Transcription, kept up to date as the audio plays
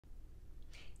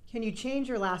Can you change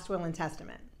your last will and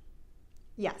testament?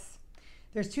 Yes.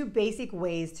 There's two basic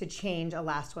ways to change a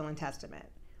last will and testament.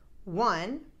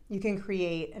 One, you can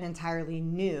create an entirely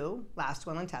new last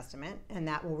will and testament, and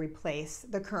that will replace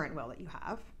the current will that you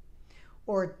have.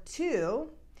 Or two,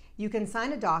 you can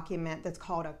sign a document that's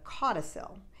called a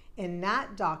codicil, and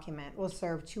that document will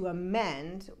serve to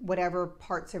amend whatever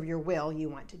parts of your will you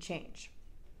want to change.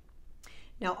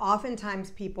 Now,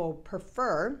 oftentimes people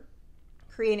prefer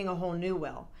creating a whole new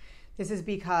will. This is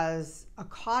because a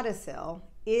codicil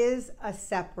is a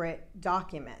separate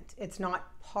document. It's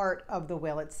not part of the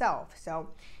will itself. So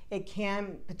it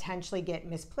can potentially get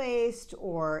misplaced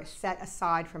or set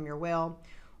aside from your will,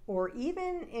 or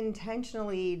even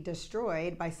intentionally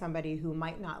destroyed by somebody who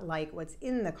might not like what's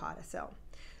in the codicil.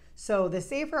 So the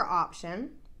safer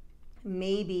option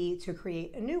may be to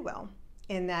create a new will,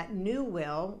 and that new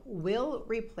will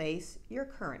replace your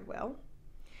current will.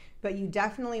 But you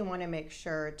definitely want to make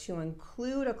sure to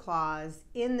include a clause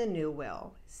in the new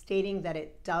will stating that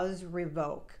it does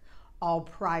revoke all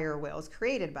prior wills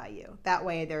created by you. That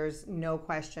way there's no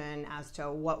question as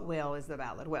to what will is the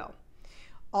valid will.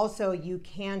 Also, you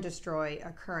can destroy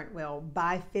a current will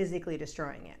by physically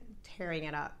destroying it, tearing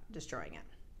it up, destroying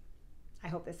it. I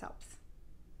hope this helps.